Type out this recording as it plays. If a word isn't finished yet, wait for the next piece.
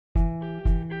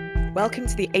Welcome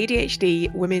to the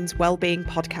ADHD Women's Wellbeing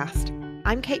podcast.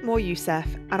 I'm Kate Moore-Youssef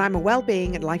and I'm a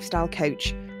wellbeing and lifestyle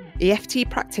coach, EFT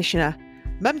practitioner,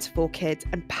 mum to 4 kids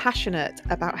and passionate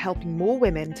about helping more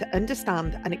women to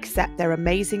understand and accept their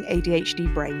amazing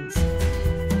ADHD brains.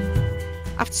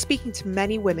 After speaking to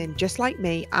many women just like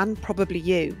me and probably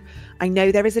you, I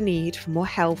know there is a need for more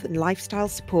health and lifestyle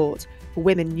support for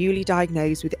women newly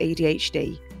diagnosed with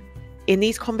ADHD. In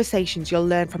these conversations, you'll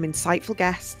learn from insightful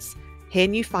guests, hear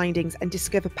new findings and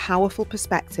discover powerful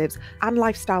perspectives and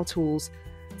lifestyle tools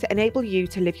to enable you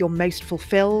to live your most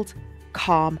fulfilled,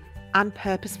 calm and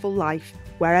purposeful life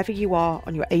wherever you are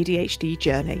on your ADHD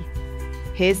journey.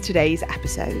 Here's today's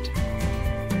episode.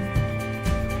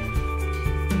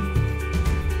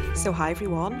 So hi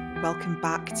everyone, welcome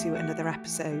back to another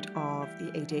episode of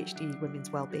the ADHD Women's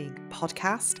Wellbeing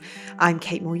podcast. I'm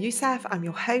Kate Moore-Youssef, I'm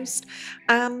your host,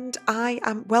 and I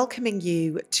am welcoming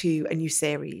you to a new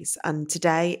series. And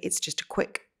today it's just a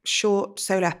quick, short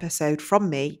solo episode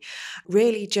from me,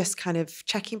 really just kind of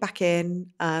checking back in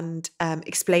and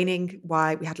explaining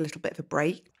why we had a little bit of a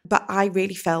break. But I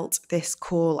really felt this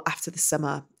call after the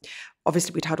summer.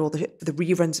 Obviously, we'd had all the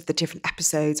reruns of the different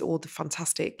episodes, all the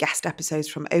fantastic guest episodes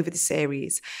from over the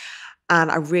series.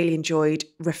 And I really enjoyed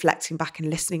reflecting back and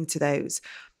listening to those.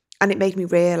 And it made me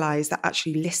realise that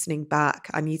actually listening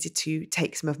back, I needed to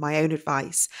take some of my own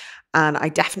advice. And I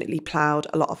definitely ploughed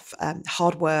a lot of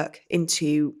hard work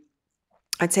into,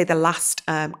 I'd say, the last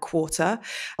quarter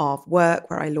of work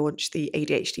where I launched the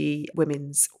ADHD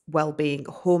Women's Wellbeing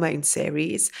Hormone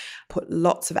series, put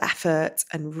lots of effort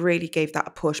and really gave that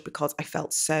a push because I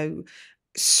felt so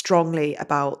strongly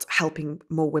about helping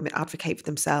more women advocate for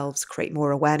themselves, create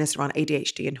more awareness around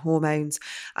ADHD and hormones.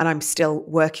 And I'm still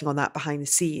working on that behind the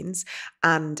scenes.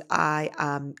 And I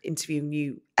am interviewing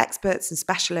new experts and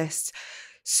specialists.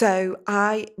 So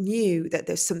I knew that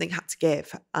there's something had to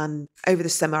give. And over the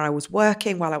summer, I was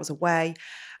working while I was away.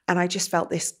 And I just felt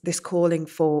this calling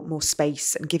for more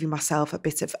space and giving myself a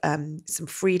bit of some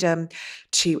freedom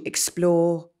to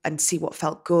explore and see what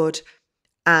felt good.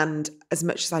 And as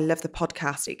much as I love the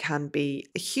podcast, it can be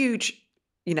a huge,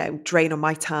 drain on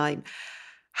my time.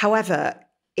 However,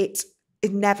 it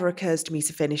never occurs to me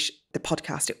to finish the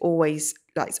podcast. It's always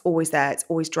there. It's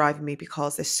always driving me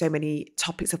because there's so many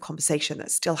topics of conversation that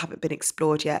still haven't been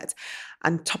explored yet,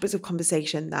 and topics of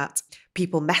conversation that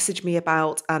people message me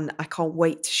about. And I can't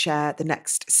wait to share the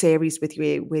next series with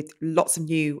you with lots of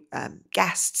new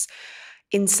guests,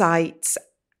 insights,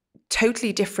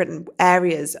 totally different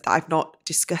areas that I've not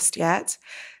discussed yet.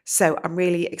 So I'm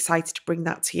really excited to bring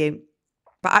that to you.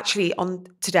 But actually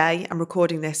today, I'm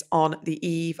recording this on the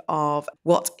eve of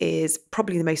what is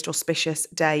probably the most auspicious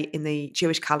day in the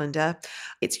Jewish calendar.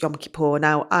 It's Yom Kippur.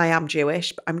 Now, I am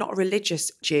Jewish, but I'm not a religious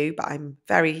Jew, but I'm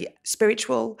very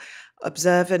spiritual,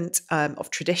 observant of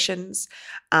traditions.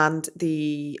 And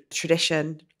the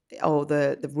tradition or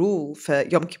the rule for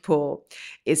Yom Kippur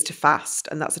is to fast.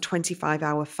 And that's a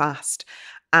 25-hour fast.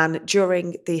 And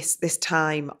during this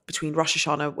time between Rosh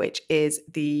Hashanah, which is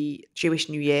the Jewish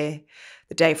New Year,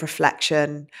 the day of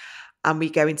reflection, and we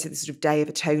go into the sort of Day of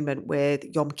Atonement with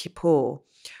Yom Kippur,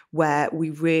 where we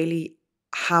really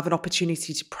have an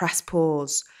opportunity to press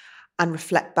pause and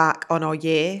reflect back on our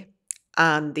year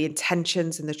and the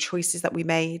intentions and the choices that we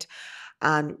made,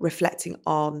 and reflecting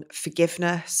on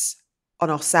forgiveness, on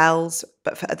ourselves,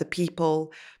 but for other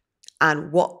people,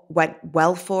 and what went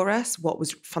well for us, what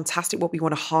was fantastic, what we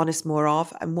want to harness more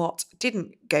of, and what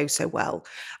didn't go so well,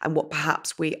 and what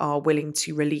perhaps we are willing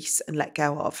to release and let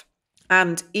go of.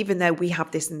 And even though we have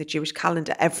this in the Jewish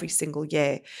calendar every single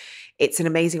year, it's an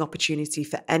amazing opportunity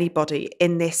for anybody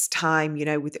in this time,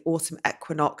 with the autumn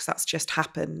equinox that's just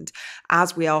happened,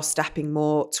 as we are stepping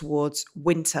more towards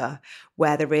winter,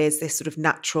 where there is this sort of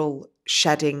natural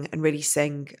shedding and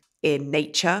releasing in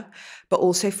nature, but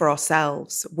also for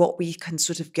ourselves, what we can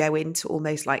sort of go into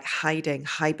almost like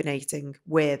hibernating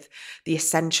with the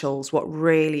essentials, what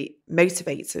really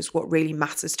motivates us, what really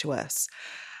matters to us.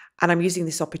 And I'm using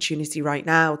this opportunity right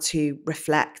now to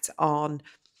reflect on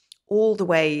all the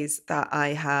ways that I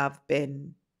have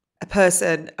been a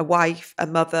person, a wife, a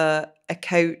mother, a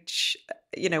coach,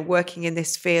 working in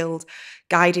this field,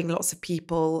 guiding lots of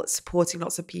people, supporting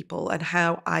lots of people, and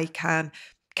how I can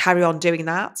carry on doing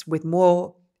that with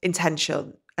more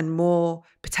intention and more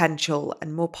potential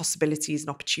and more possibilities and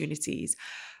opportunities,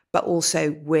 but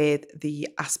also with the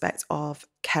aspect of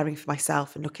caring for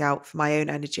myself and looking out for my own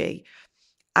energy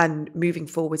and moving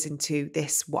forwards into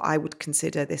this, what I would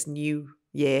consider this new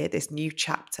year, this new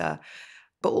chapter,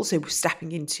 but also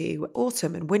stepping into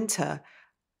autumn and winter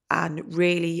and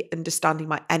really understanding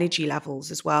my energy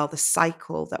levels as well, the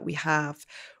cycle that we have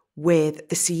with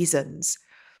the seasons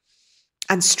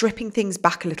and stripping things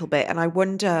back a little bit. And I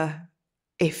wonder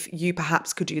if you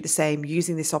perhaps could do the same,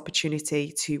 using this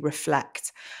opportunity to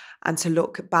reflect and to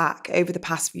look back over the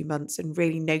past few months and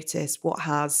really notice what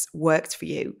has worked for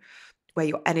you, where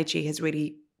your energy has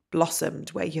really blossomed,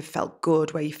 where you felt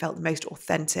good, where you felt the most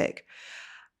authentic,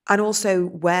 and also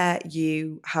where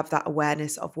you have that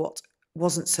awareness of what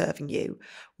wasn't serving you,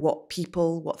 what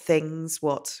people, what things,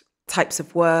 what types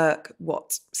of work,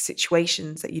 what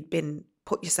situations that you'd been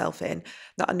put yourself in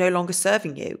that are no longer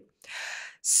serving you.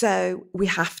 So we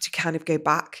have to kind of go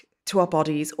back to our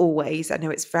bodies always. I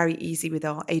know it's very easy with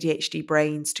our ADHD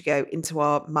brains to go into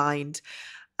our mind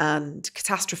and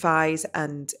catastrophize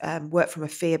and work from a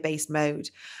fear-based mode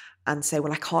and say,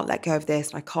 well, I can't let go of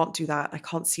this and I can't do that. I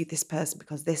can't see this person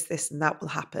because this, and that will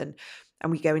happen.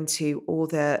 And we go into all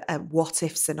the what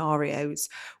if scenarios,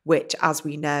 which, as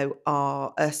we know,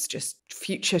 are us just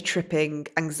future tripping,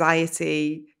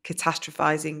 anxiety,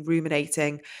 catastrophizing,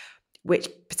 ruminating, which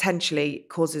potentially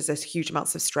causes us huge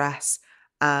amounts of stress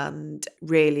and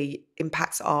really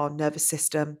impacts our nervous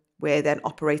system. We're then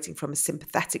operating from a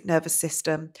sympathetic nervous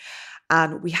system.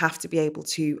 And we have to be able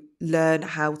to learn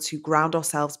how to ground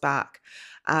ourselves back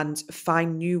and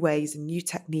find new ways and new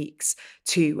techniques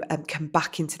to come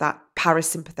back into that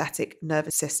parasympathetic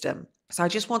nervous system. So I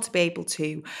just want to be able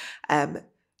to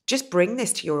just bring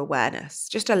this to your awareness,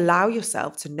 just allow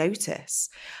yourself to notice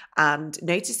and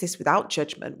notice this without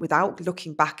judgment, without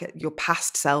looking back at your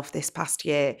past self this past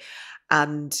year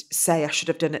and say, I should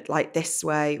have done it like this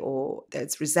way, or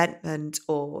there's resentment,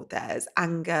 or there's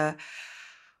anger,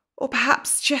 or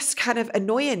perhaps just kind of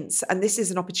annoyance. And this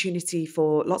is an opportunity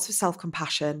for lots of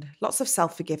self-compassion, lots of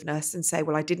self-forgiveness, and say,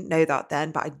 well, I didn't know that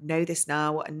then, but I know this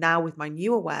now. And now with my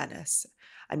new awareness,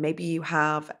 and maybe you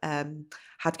have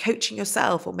had coaching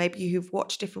yourself, or maybe you've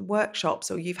watched different workshops,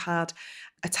 or you've had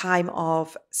a time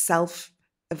of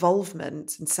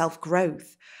self-evolvement and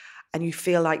self-growth, and you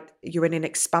feel like you're in an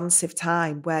expansive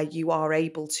time where you are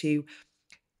able to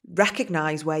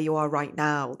recognize where you are right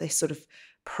now, this sort of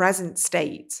present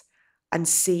state, and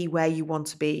see where you want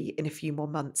to be in a few more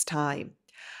months' time.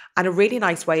 And a really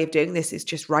nice way of doing this is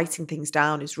just writing things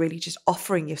down, is really just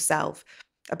offering yourself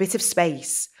a bit of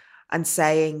space and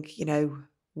saying,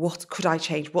 what could I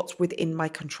change? What's within my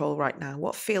control right now?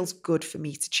 What feels good for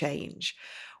me to change?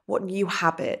 What new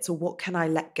habits, or what can I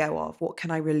let go of? What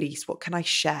can I release? What can I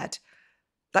shed?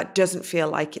 That doesn't feel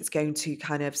like it's going to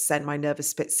kind of send my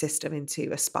nervous system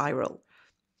into a spiral.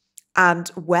 And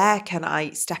where can I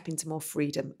step into more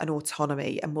freedom and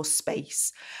autonomy and more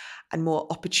space and more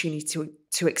opportunity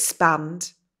to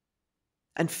expand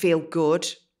and feel good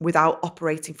without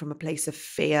operating from a place of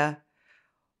fear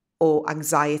or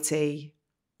anxiety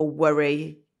or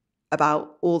worry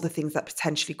about all the things that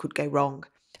potentially could go wrong.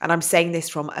 And I'm saying this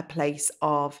from a place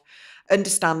of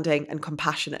understanding and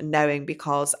compassion and knowing,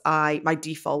 because my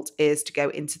default is to go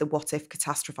into the what if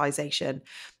catastrophization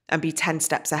and be 10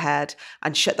 steps ahead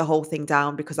and shut the whole thing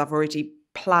down because I've already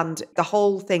planned the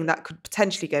whole thing that could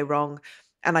potentially go wrong.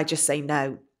 And I just say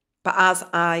no. But as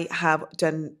I have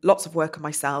done lots of work on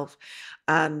myself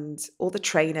and all the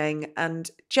training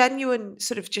and genuine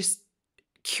sort of just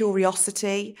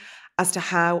curiosity as to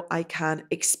how I can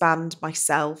expand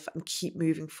myself and keep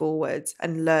moving forward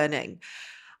and learning,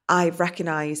 I've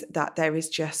recognized that there is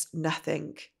just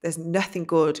nothing. There's nothing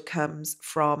good comes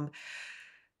from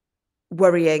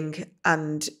worrying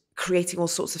and creating all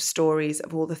sorts of stories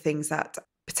of all the things that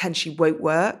potentially won't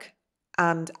work,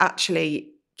 and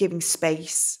actually giving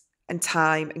space and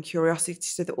time and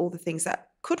curiosity to all the things that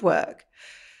could work.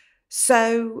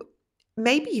 So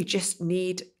maybe you just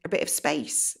need a bit of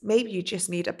space. Maybe you just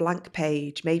need a blank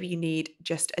page. Maybe you need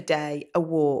just a day, a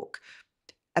walk,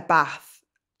 a bath,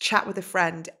 chat with a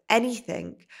friend,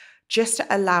 anything, just to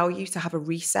allow you to have a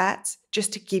reset,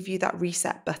 just to give you that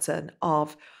reset button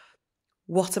of,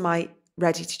 what am I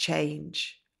ready to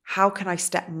change? How can I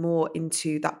step more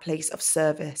into that place of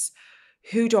service?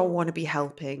 Who do I want to be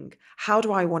helping? How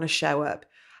do I want to show up?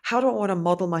 How do I want to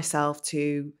model myself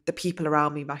to the people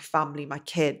around me, my family, my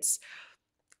kids?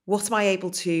 What am I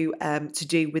able to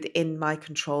do within my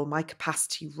control, my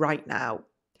capacity right now?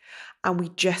 And we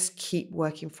just keep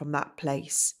working from that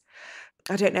place.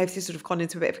 I don't know if this would have gone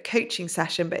into a bit of a coaching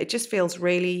session, but it just feels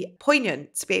really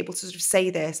poignant to be able to sort of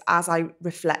say this as I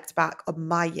reflect back on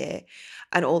my year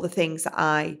and all the things that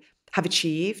I have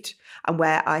achieved, and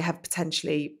where I have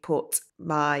potentially put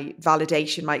my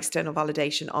validation, my external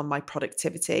validation, on my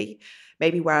productivity.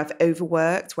 Maybe where I've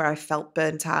overworked, where I've felt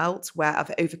burnt out, where I've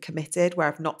overcommitted, where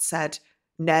I've not said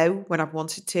no when I've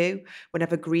wanted to, when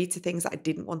I've agreed to things that I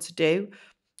didn't want to do.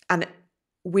 And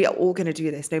we are all going to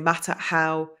do this, no matter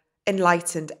how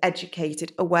enlightened,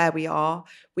 educated, aware we are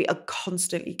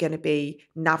constantly going to be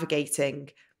navigating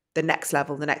the next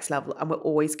level, and we're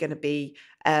always going to be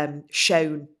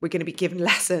shown, we're going to be given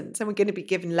lessons, and we're going to be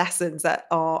given lessons that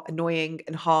are annoying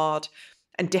and hard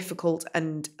and difficult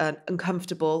and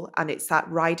uncomfortable. And it's that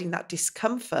riding that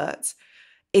discomfort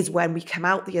is when we come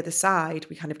out the other side,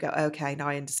 we kind of go, okay, now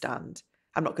I understand.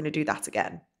 I'm not going to do that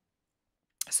again.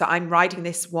 So I'm riding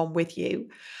this one with you.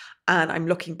 And I'm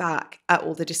looking back at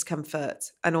all the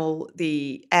discomfort and all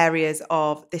the areas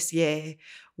of this year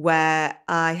where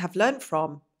I have learned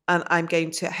from. And I'm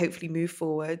going to hopefully move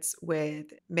forwards with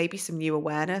maybe some new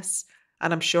awareness.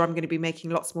 And I'm sure I'm going to be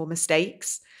making lots more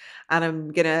mistakes. And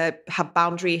I'm going to have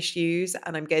boundary issues.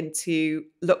 And I'm going to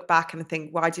look back and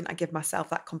think, why didn't I give myself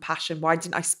that compassion? Why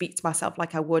didn't I speak to myself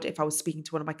like I would if I was speaking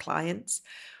to one of my clients?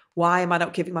 Why am I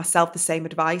not giving myself the same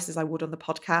advice as I would on the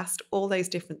podcast? All those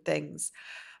different things.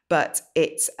 But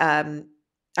it's, I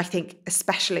think,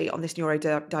 especially on this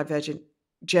neurodivergent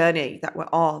journey that we're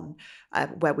on,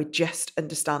 where we're just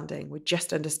understanding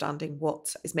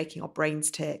what is making our brains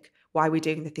tick, why we're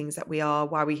doing the things that we are,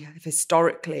 why we have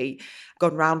historically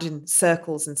gone round in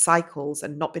circles and cycles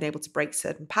and not been able to break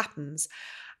certain patterns,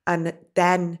 and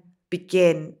then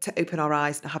begin to open our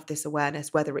eyes and have this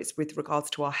awareness, whether it's with regards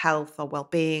to our health, our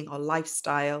well-being, our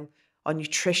lifestyle, our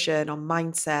nutrition, our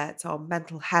mindset, our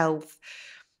mental health.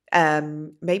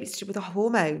 Maybe it's to do with the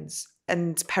hormones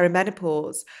and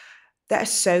perimenopause. There are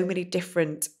so many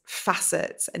different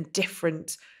facets and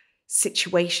different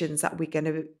situations that we're going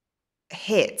to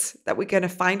hit, that we're going to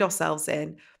find ourselves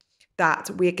in, that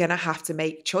we're going to have to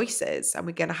make choices, and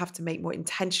we're going to have to make more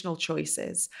intentional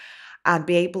choices and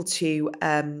be able to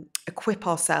equip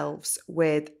ourselves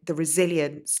with the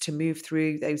resilience to move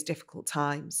through those difficult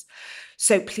times.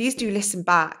 So please do listen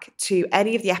back to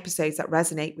any of the episodes that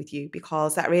resonate with you,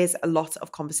 because there is a lot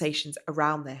of conversations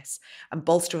around this and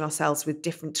bolstering ourselves with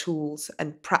different tools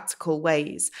and practical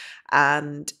ways,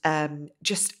 and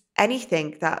just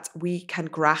anything that we can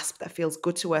grasp that feels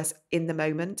good to us in the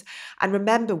moment. And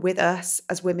remember, with us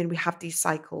as women, we have these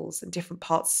cycles and different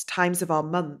times of our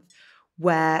month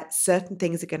where certain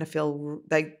things are going to feel,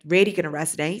 they're really going to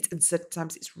resonate, and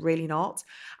sometimes it's really not.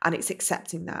 And it's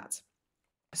accepting that.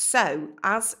 So,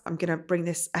 as I'm going to bring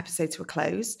this episode to a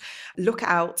close, look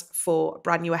out for a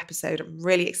brand new episode. I'm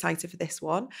really excited for this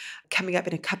one coming up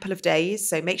in a couple of days.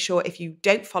 So, make sure if you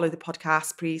don't follow the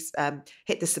podcast, please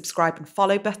hit the subscribe and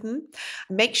follow button.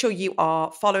 Make sure you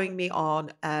are following me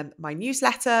on my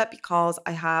newsletter, because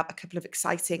I have a couple of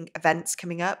exciting events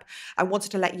coming up. I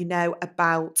wanted to let you know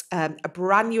about a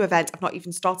brand new event. I've not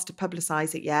even started to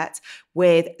publicize it yet,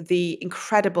 with the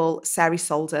incredible Sari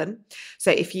Solden.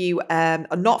 So, if you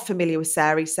are not familiar with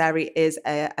Sari, Sari is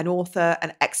an author,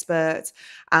 an expert,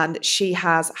 and she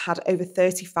has had over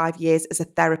 35 years as a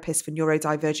therapist for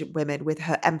neurodivergent women, with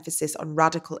her emphasis on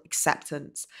radical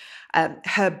acceptance.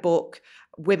 Her book,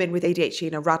 Women with ADHD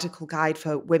and a Radical Guide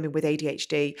for Women with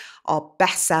ADHD, are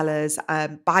bestsellers,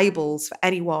 Bibles for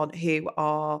anyone who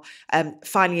are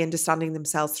finally understanding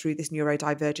themselves through this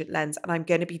neurodivergent lens. And I'm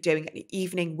going to be doing an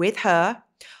evening with her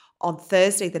on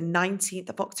Thursday, the 19th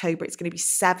of October. It's going to be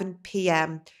 7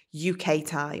 p.m. UK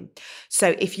time.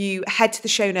 So if you head to the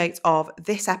show notes of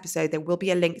this episode, there will be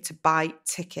a link to buy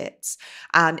tickets.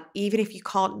 And even if you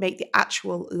can't make the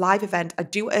actual live event, I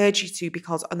do urge you to,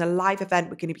 because on the live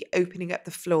event, we're going to be opening up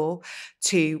the floor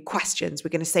to questions. We're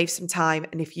going to save some time.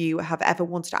 And if you have ever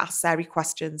wanted to ask Sari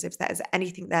questions, if there's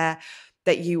anything there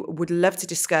that you would love to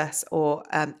discuss or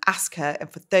ask her,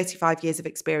 and for 35 years of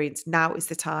experience, now is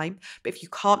the time. But if you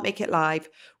can't make it live,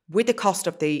 with the cost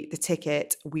of the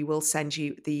ticket, we will send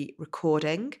you the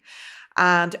recording,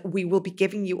 and we will be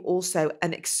giving you also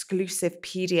an exclusive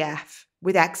PDF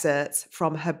with excerpts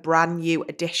from her brand new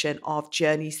edition of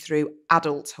Journeys Through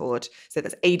Adulthood. So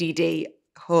that's ADD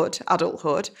hood,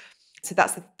 adulthood. So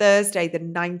that's the Thursday, the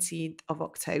 19th of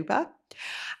October.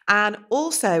 And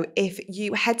also, if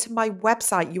you head to my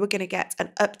website, you are going to get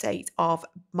an update of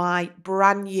my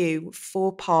brand new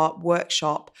 4-part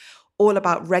workshop all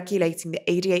about regulating the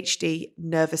ADHD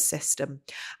nervous system.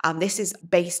 And this is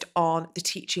based on the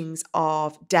teachings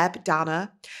of Deb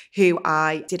Danner, who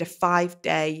I did a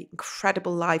 5-day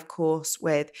incredible live course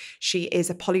with. She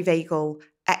is a polyvagal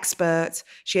expert.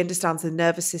 She understands the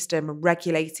nervous system and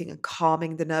regulating and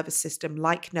calming the nervous system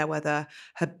like no other.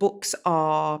 Her books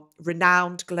are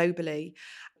renowned globally.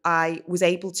 I was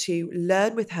able to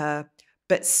learn with her,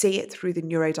 but see it through the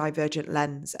neurodivergent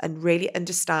lens and really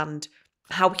understand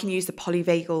how we can use the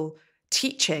polyvagal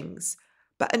teachings,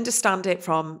 but understand it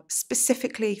from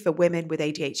specifically for women with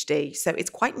ADHD. So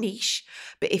it's quite niche,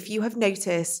 but if you have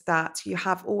noticed that you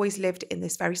have always lived in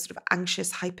this very sort of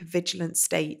anxious, hypervigilant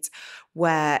state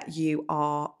where you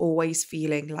are always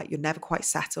feeling like you're never quite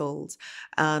settled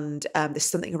and there's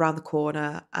something around the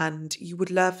corner, and you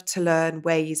would love to learn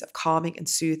ways of calming and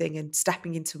soothing and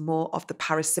stepping into more of the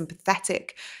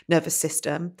parasympathetic nervous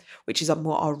system, which is on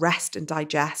more our rest and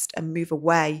digest, and move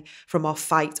away from our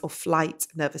fight or flight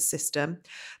nervous system,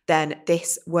 then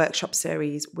this workshop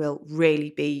series will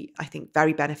really be, I think,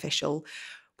 very beneficial.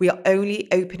 We are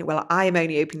only opening, well, I am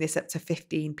only opening this up to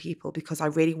 15 people because I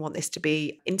really want this to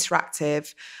be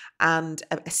interactive and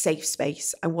a safe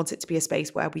space. I want it to be a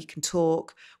space where we can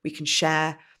talk, we can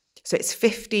share. So it's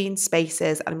 15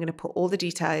 spaces, and I'm going to put all the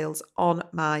details on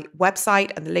my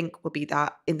website, and the link will be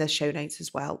that in the show notes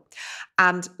as well.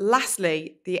 And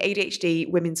lastly, the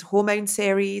ADHD Women's Hormone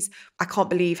Series. I can't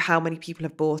believe how many people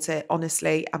have bought it.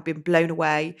 Honestly, I've been blown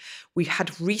away. We've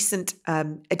had recent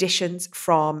additions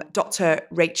from Dr.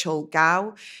 Rachel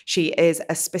Gao. She is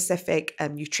a specific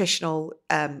nutritional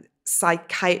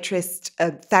psychiatrist,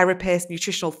 therapist,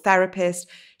 nutritional therapist.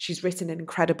 She's written an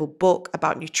incredible book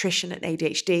about nutrition and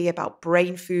ADHD, about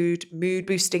brain food, mood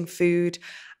boosting food.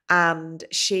 And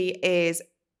she is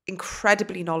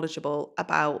incredibly knowledgeable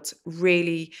about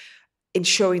really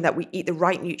ensuring that we eat the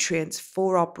right nutrients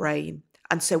for our brain.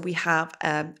 And so we have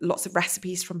lots of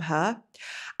recipes from her,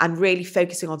 and really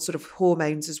focusing on sort of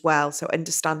hormones as well. So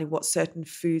understanding what certain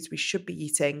foods we should be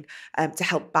eating to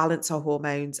help balance our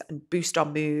hormones and boost our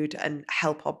mood and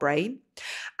help our brain.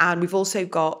 And we've also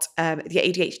got the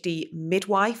ADHD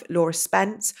midwife, Laura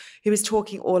Spence, who is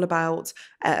talking all about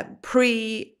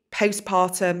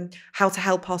postpartum, how to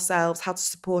help ourselves, how to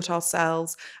support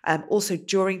ourselves, also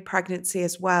during pregnancy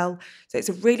as well. So it's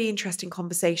a really interesting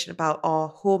conversation about our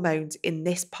hormones in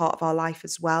this part of our life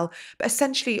as well, but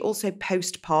essentially also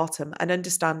postpartum, and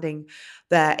understanding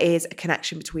there is a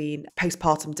connection between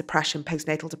postpartum depression,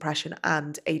 postnatal depression,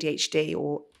 and ADHD,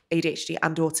 or ADHD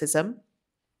and autism.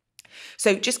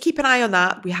 So just keep an eye on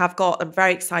that. I'm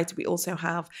very excited. We also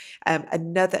have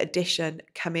another edition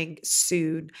coming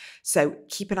soon. So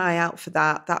keep an eye out for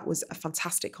that. That was a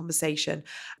fantastic conversation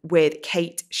with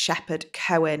Kate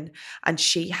Shepherd-Cohen, and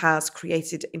she has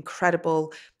created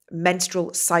incredible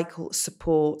menstrual cycle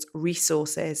support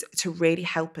resources to really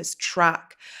help us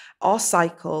track our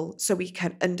cycle so we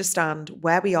can understand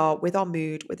where we are with our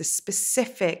mood, with a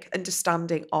specific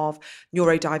understanding of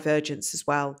neurodivergence as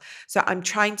well. So I'm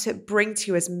trying to bring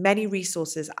to you as many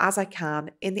resources as I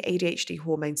can in the ADHD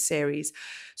hormone series,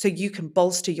 so you can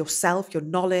bolster yourself, your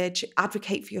knowledge,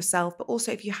 advocate for yourself, but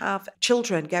also if you have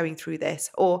children going through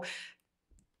this, or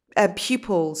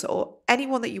pupils, or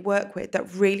anyone that you work with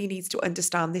that really needs to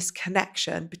understand this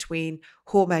connection between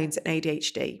hormones and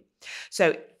ADHD.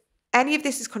 So any of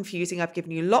this is confusing, I've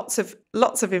given you lots of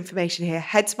information here.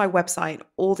 Head to my website.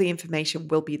 All the information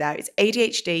will be there. It's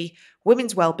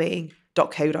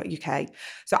ADHDwomenswellbeing.co.uk.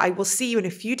 So I will see you in a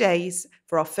few days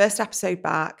for our first episode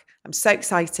back. I'm so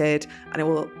excited, and I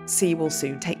will see you all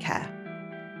soon. Take care.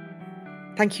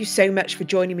 Thank you so much for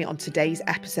joining me on today's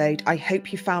episode. I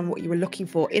hope you found what you were looking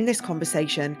for in this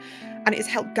conversation, and it's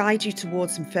helped guide you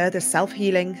towards some further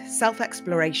self-healing,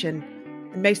 self-exploration,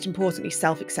 and most importantly,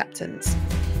 self-acceptance.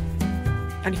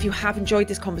 And if you have enjoyed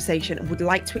this conversation and would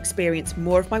like to experience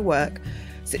more of my work,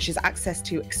 such as access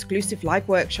to exclusive live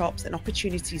workshops and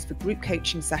opportunities for group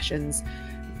coaching sessions,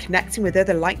 connecting with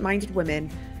other like-minded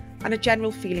women, and a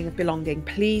general feeling of belonging,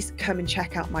 please come and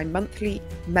check out my monthly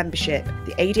membership,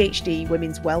 the ADHD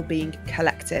Women's Wellbeing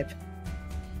Collective.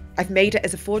 I've made it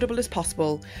as affordable as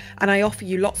possible, and I offer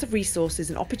you lots of resources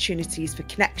and opportunities for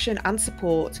connection and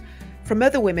support from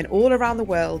other women all around the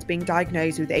world being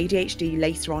diagnosed with ADHD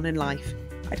later on in life.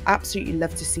 I'd absolutely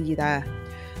love to see you there.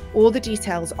 All the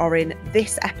details are in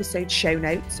this episode's show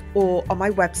notes or on my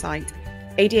website,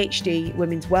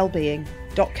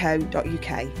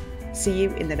 ADHDwomenswellbeing.co.uk. See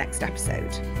you in the next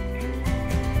episode.